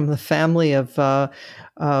come from the family of that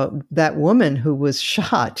woman who was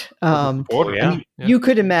shot. You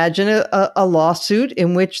could imagine a lawsuit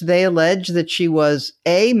in which they allege that she was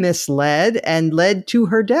misled and led to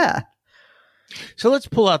her death. So let's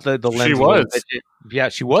pull out the lens. She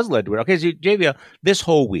was. She was led to it. Okay, so JVL, this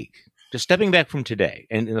whole week, just stepping back from today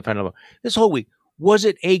and in the final, this whole week, was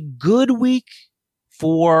it a good week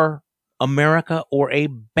for America or a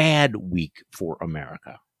bad week for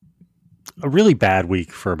America? A really bad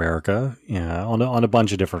week for America, on a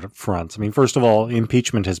bunch of different fronts. I mean, first of all,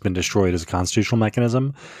 impeachment has been destroyed as a constitutional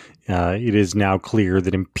mechanism. It is now clear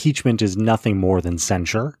that impeachment is nothing more than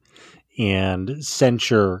censure. And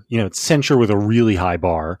censure, it's censure with a really high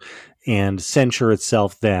bar, and censure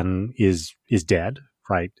itself then is dead,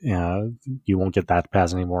 right? You won't get that to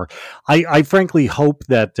pass anymore. I frankly hope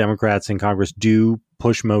that Democrats in Congress do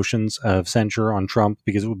push motions of censure on Trump,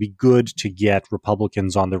 because it would be good to get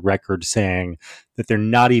Republicans on the record saying that they're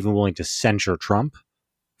not even willing to censure Trump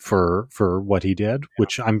for what he did,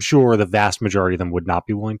 which I'm sure the vast majority of them would not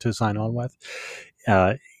be willing to sign on with.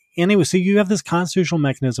 Anyway, so you have this constitutional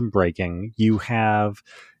mechanism breaking. You have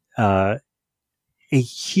a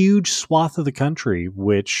huge swath of the country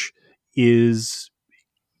which is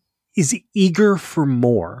eager for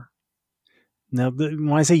more. Now,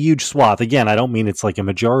 when I say huge swath, again, I don't mean it's like a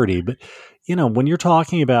majority, but when you're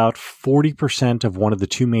talking about 40% of one of the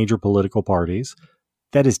 2 major political parties,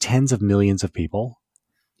 that is tens of millions of people.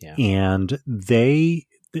 Yeah. And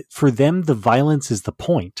for them, the violence is the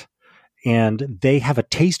point. And they have a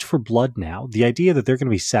taste for blood now. The idea that they're going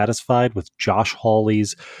to be satisfied with Josh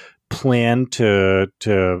Hawley's plan to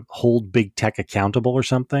hold big tech accountable or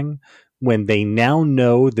something, when they now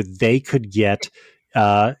know that they could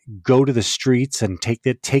go to the streets and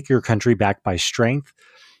take your country back by strength,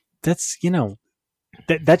 that's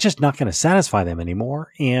That's just not going to satisfy them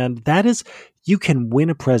anymore. And that is, you can win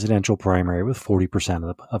a presidential primary with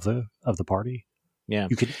 40% of the party. Yeah,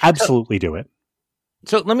 you can absolutely do it.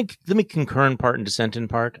 So let me concur in part and dissent in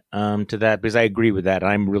part to that, because I agree with that.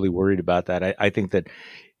 I'm really worried about that. I think that,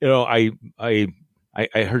 I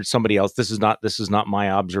heard somebody else. This is not my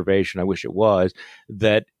observation. I wish it was,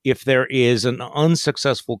 that if there is an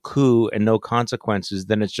unsuccessful coup and no consequences,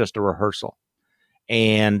 then it's just a rehearsal.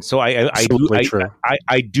 And so I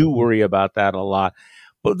do worry about that a lot.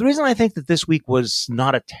 But the reason I think that this week was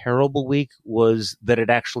not a terrible week was that it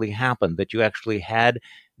actually happened, that you actually had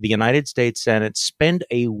the United States Senate spend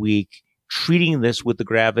a week treating this with the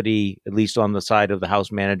gravity, at least on the side of the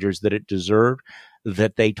House managers, that it deserved,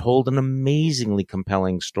 that they told an amazingly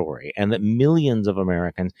compelling story, and that millions of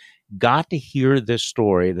Americans got to hear this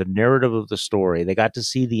story, the narrative of the story. They got to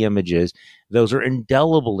see the images. Those are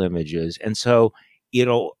indelible images. And so,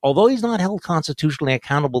 although he's not held constitutionally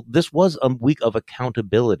accountable, this was a week of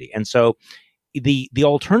accountability. And so the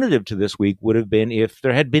alternative to this week would have been if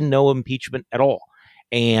there had been no impeachment at all,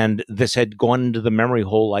 and this had gone into the memory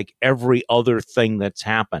hole like every other thing that's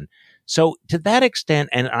happened. So to that extent,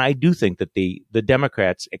 and I do think that the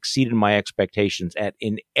Democrats exceeded my expectations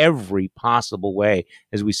in every possible way,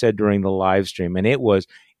 as we said during the live stream. And it was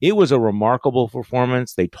a remarkable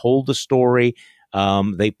performance. They told the story.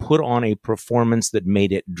 They put on a performance that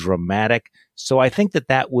made it dramatic. So I think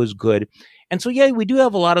that was good. And so, yeah, we do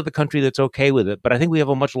have a lot of the country that's okay with it, but I think we have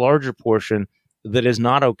a much larger portion that is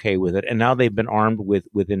not okay with it. And now they've been armed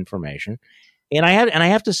with information. And I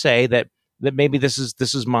have to say that maybe this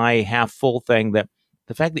is my half full thing, that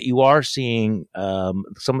the fact that you are seeing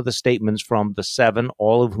some of the statements from the seven,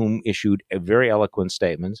 all of whom issued very eloquent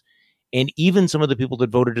statements, and even some of the people that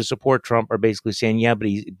voted to support Trump are basically saying, yeah,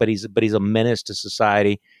 but he's a menace to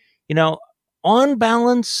society. On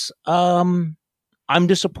balance, I'm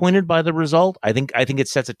disappointed by the result. I think it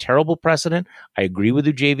sets a terrible precedent. I agree with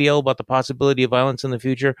you, JVL, about the possibility of violence in the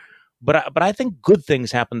future, but I think good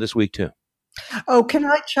things happened this week too. Oh, can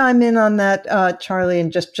I chime in on that, Charlie?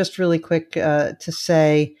 And just really quick to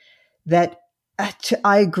say that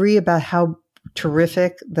I agree about how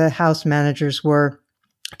terrific the House managers were,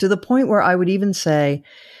 to the point where I would even say,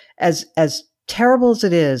 as terrible as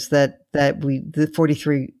it is that the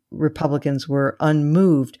 43 Republicans were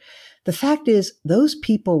unmoved, the fact is those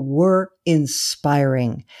people were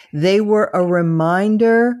inspiring. They were a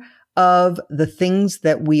reminder of the things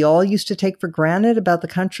that we all used to take for granted about the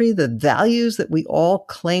country, the values that we all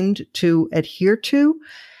claimed to adhere to.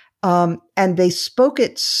 And they spoke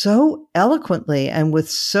it so eloquently and with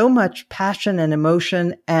so much passion and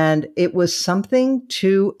emotion. And it was something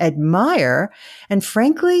to admire. And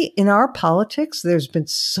frankly, in our politics, there's been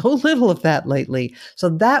so little of that lately. So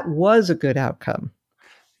that was a good outcome.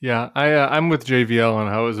 Yeah, I'm with JVL on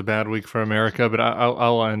how it was a bad week for America, but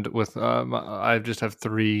I'll end with I just have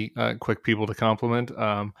three quick people to compliment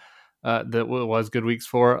that was good weeks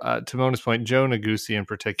for. To Mona's point, Joe Negussi in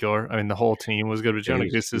particular, I mean, the whole team was good, but Joe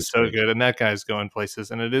Negussi is so good, and that guy's going places,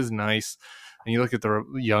 and it is nice. And you look at the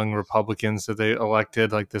young Republicans that they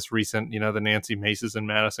elected, like this recent, the Nancy Maces and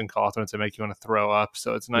Madison Cawthorns, that make you want to throw up.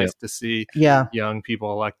 So it's nice to see young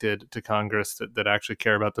people elected to Congress that actually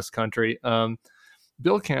care about this country.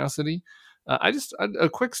 Bill Cassidy, a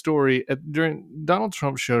quick story. During Donald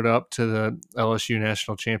Trump showed up to the LSU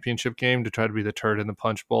national championship game to try to be the turd in the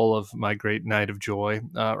punch bowl of my great night of joy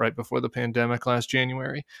right before the pandemic last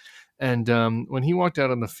January. And when he walked out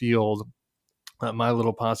on the field, my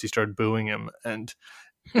little posse started booing him, and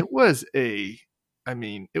it was it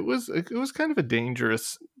was kind of a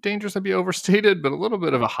dangerous I'd be overstated, but a little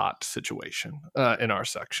bit of a hot situation in our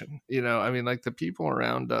section. Like the people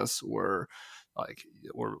around us were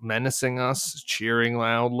menacing us, cheering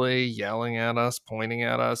loudly, yelling at us, pointing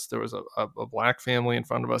at us. There was a black family in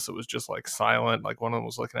front of us that was just like silent. Like one of them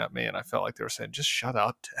was looking at me, and I felt like they were saying, just shut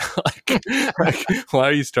up. like, why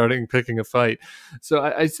are you picking a fight? So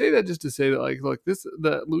I say that just to say that, look,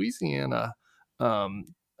 the Louisiana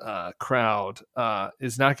crowd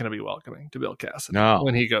is not going to be welcoming to Bill Cassidy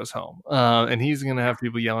when he goes home. And he's going to have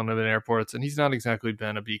people yelling at him in airports, and he's not exactly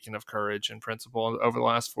been a beacon of courage and principle over the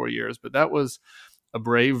last 4 years, but that was a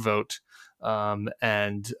brave vote. When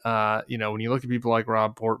you look at people like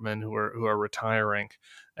Rob Portman who are retiring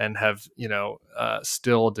and have,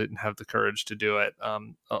 still didn't have the courage to do it.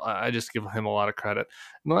 I just give him a lot of credit.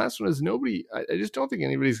 And the last one is I just don't think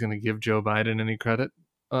anybody's going to give Joe Biden any credit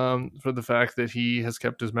for the fact that he has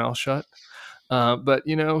kept his mouth shut. But,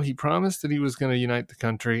 he promised that he was going to unite the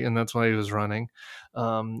country, and that's why he was running.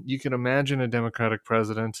 You can imagine a Democratic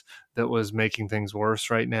president that was making things worse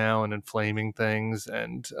right now and inflaming things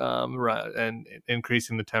and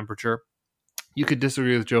increasing the temperature. You could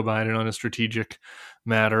disagree with Joe Biden on a strategic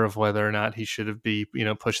matter of whether or not he should be,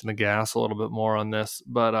 pushing the gas a little bit more on this.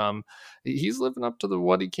 But he's living up to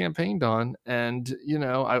what he campaigned on. And,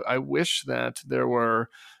 I wish that there were,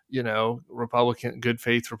 good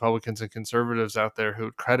faith Republicans and conservatives out there who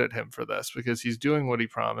would credit him for this, because he's doing what he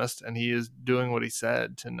promised and he is doing what he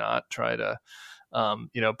said, to not try to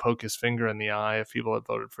poke his finger in the eye of people that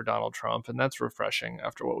voted for Donald Trump. And that's refreshing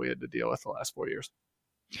after what we had to deal with the last 4 years.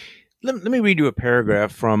 Let me read you a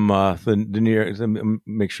paragraph from the New York. Let me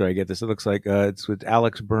make sure I get this. It looks like it's with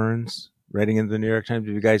Alex Burns writing in the New York Times.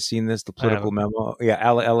 Have you guys seen this? The political memo. Yeah,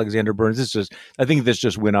 Alexander Burns. I think this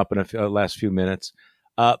just went up in the last few minutes.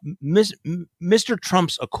 Mr.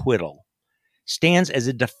 Trump's acquittal stands as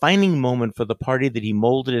a defining moment for the party that he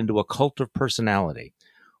molded into a cult of personality,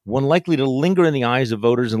 one likely to linger in the eyes of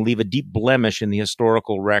voters and leave a deep blemish in the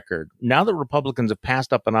historical record. Now that Republicans have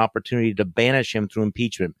passed up an opportunity to banish him through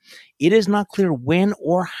impeachment, it is not clear when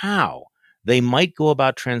or how they might go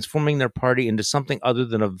about transforming their party into something other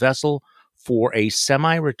than a vessel for a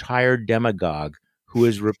semi-retired demagogue who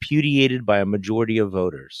is repudiated by a majority of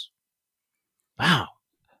voters. Wow.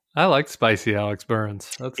 I like spicy Alex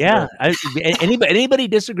Burns. That's anybody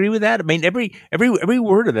disagree with that? I mean, every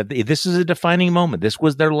word of that. This is a defining moment. This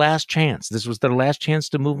was their last chance. This was their last chance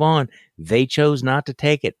to move on. They chose not to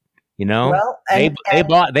take it. Well, they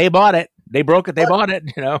bought it. They broke it. They bought it.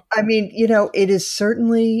 I mean, it is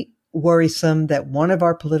certainly worrisome that one of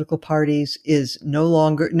our political parties is no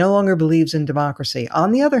longer believes in democracy.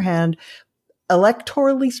 On the other hand,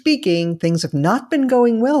 electorally speaking, things have not been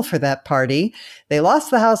going well for that party. They lost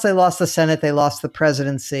the House, they lost the Senate, they lost the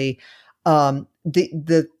presidency.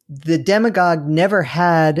 The demagogue never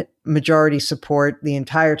had majority support the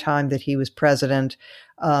entire time that he was president.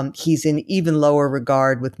 He's in even lower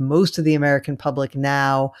regard with most of the American public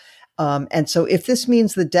now. And so if this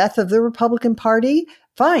means the death of the Republican Party,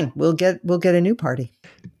 fine, we'll get a new party.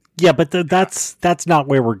 Yeah, but that's not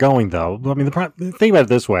where we're going, though. I mean, think about it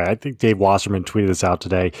this way. I think Dave Wasserman tweeted this out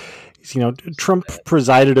today. Trump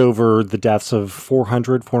presided over the deaths of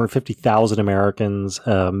 450,000 Americans,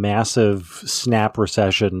 a massive snap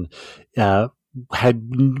recession, lost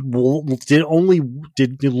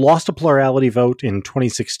a plurality vote in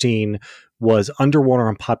 2016, was underwater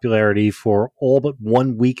on popularity for all but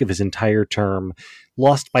 1 week of his entire term,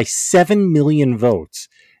 lost by 7 million votes,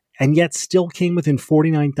 and yet still came within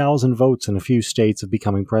 49,000 votes in a few states of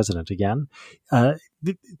becoming president again.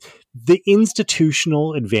 The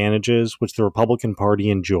institutional advantages which the Republican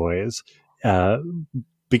Party enjoys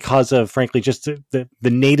because of, frankly, just the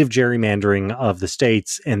native gerrymandering of the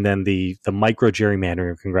states and then the micro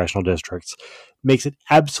gerrymandering of congressional districts makes it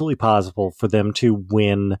absolutely possible for them to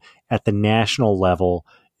win at the national level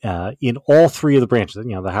in all three of the branches,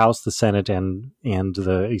 the House, the Senate, and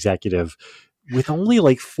the executive, with only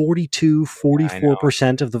like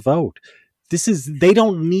 44% of the vote. They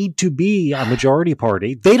don't need to be a majority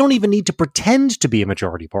party. They don't even need to pretend to be a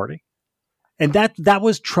majority party. And that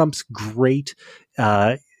was Trump's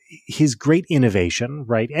his great innovation,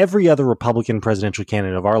 right? Every other Republican presidential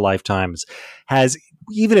candidate of our lifetimes has,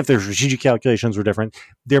 even if their strategic calculations were different,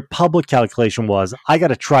 their public calculation was, I got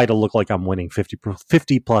to try to look like I'm winning 50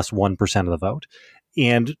 plus 1% of the vote.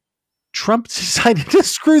 And Trump decided to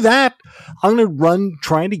screw that. I'm going to run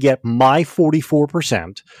trying to get my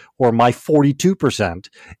 44% or my 42%.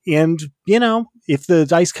 And, if the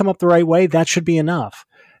dice come up the right way, that should be enough.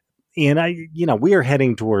 And we are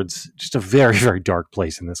heading towards just a very, very dark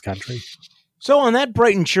place in this country. So on that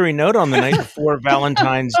bright and cheery note, on the night before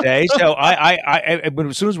Valentine's Day, so I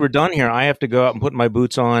as soon as we're done here, I have to go out and put my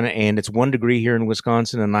boots on, and it's 1 degree here in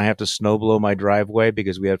Wisconsin, and I have to snow blow my driveway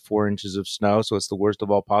because we had 4 inches of snow, so it's the worst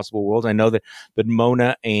of all possible worlds. I know that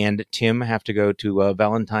Mona and Tim have to go to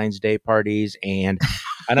Valentine's Day parties, and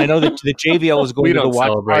I know that the JVL is going to the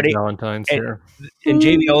watch party. Valentine's here, and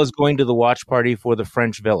JVL is going to the watch party for the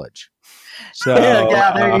French Village. So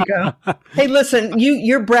yeah, there you go. Hey, listen,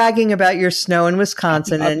 you're bragging about your snow in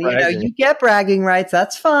Wisconsin, and you get bragging rights.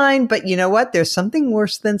 That's fine, but you know what? There's something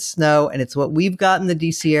worse than snow, and it's what we've got in the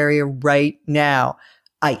DC area right now: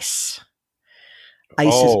 ice.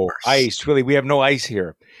 Ice is worse. Ice! Really, we have no ice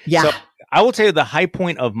here. Yeah. So, I will tell you the high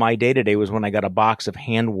point of my day today was when I got a box of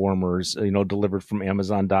hand warmers, delivered from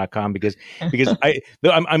Amazon.com because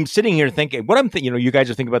I'm sitting here thinking what I'm thinking, you guys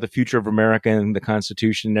are thinking about the future of America and the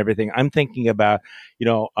Constitution and everything. I'm thinking about,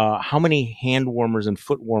 how many hand warmers and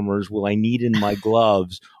foot warmers will I need in my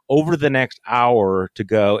gloves over the next hour to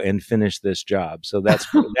go and finish this job. So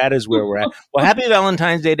that is where we're at. Well, happy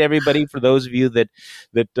Valentine's Day to everybody. For those of you that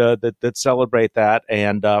celebrate that,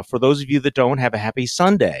 and for those of you that don't, have a happy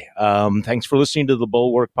Sunday. Thanks for listening to the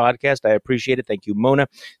Bulwark Podcast. I appreciate it. Thank you, Mona.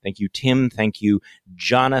 Thank you, Tim. Thank you,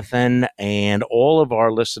 Jonathan, and all of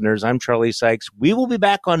our listeners. I'm Charlie Sykes. We will be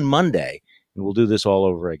back on Monday, and we'll do this all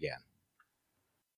over again.